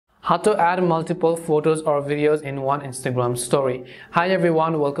How to add multiple photos or videos in one Instagram story. Hi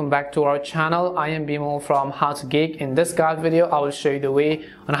everyone, welcome back to our channel. I am Bimal from How to Geek. In this guide video, I will show you the way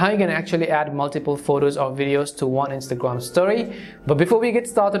on how you can actually add multiple photos or videos to one Instagram story. But before we get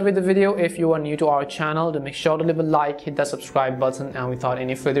started with the video, if you are new to our channel, then make sure to leave a like, hit the subscribe button, and without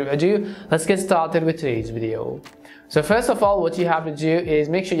any further ado, let's get started with today's video. So first of all, what you have to do is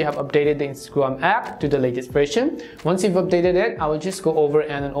make sure you have updated the Instagram app to the latest version. Once you've updated it, I will just go over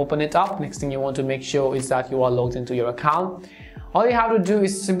and then open it up. Next thing you want to make sure is that you are logged into your account. All you have to do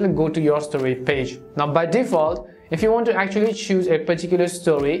is simply go to your story page. Now by default, if you want to actually choose a particular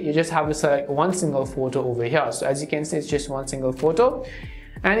story, you just have to select one single photo over here. So as you can see, it's just one single photo.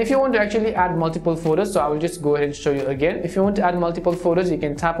 And if you want to actually add multiple photos, so I will just go ahead and show you again. If you want to add multiple photos, you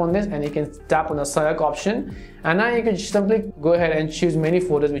can tap on this and you can tap on the select option, and now you can simply go ahead and choose many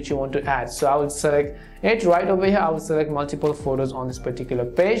photos which you want to add. So I will select it right over here. I will select multiple photos on this particular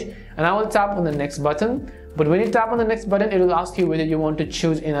page, and I will tap on the next button. But when you tap on the next button, it will ask you whether you want to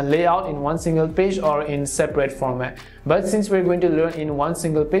choose in a layout in one single page or in separate format. But since we're going to learn in one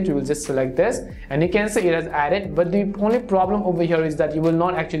single page, we will just select this, and you can see it has added. But the only problem over here is that you will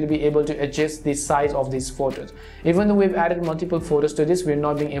not actually be able to adjust the size of these photos. Even though we've added multiple photos to this, we're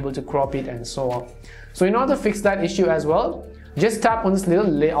not being able to crop it and so on. So in order to fix that issue as well, just tap on this little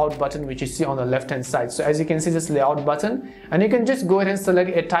layout button which you see on the left hand side. So as you can see, this layout button, and you can just go ahead and select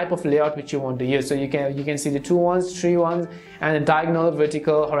a type of layout which you want to use. So you can see the 2 ones, 3 ones, and the diagonal,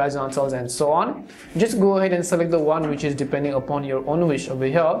 vertical, horizontals, and so on. Just go ahead and select the one which is depending upon your own wish over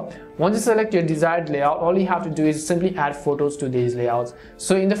here. Once you select your desired layout, all you have to do is simply add photos to these layouts.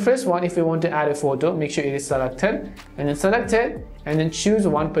 So in the first one, if you want to add a photo, make sure it is selected, and then select it, and then choose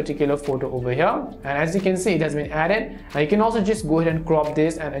one particular photo over here. And as you can see, it has been added. And you can also just go ahead and crop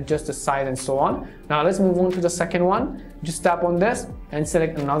this and adjust the size and so on. Now let's move on to the second one. Just tap on this and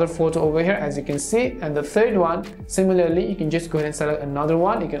select another photo over here, as you can see. And the third one, similarly, you can just go ahead and select another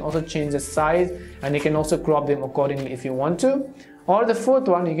one. You can also change the size, and you can also crop them accordingly if you want to. Or the fourth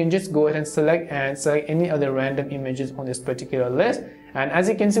one, you can just go ahead and select any other random images on this particular list. And as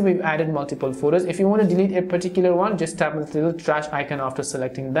you can see, we've added multiple photos. If you want to delete a particular one, just tap on the little trash icon after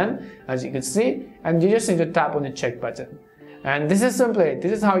selecting them, as you can see, and you just need to tap on the check button. And this is simply it.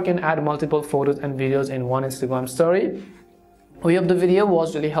 This is how you can add multiple photos and videos in one Instagram story. We hope the video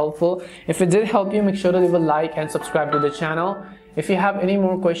was really helpful. If it did help you, make sure to leave a like and subscribe to the channel. If you have any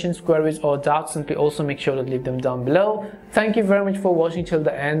more questions, queries, or doubts, simply also make sure to leave them down below. Thank you very much for watching till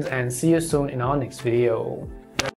the end, and see you soon in our next video.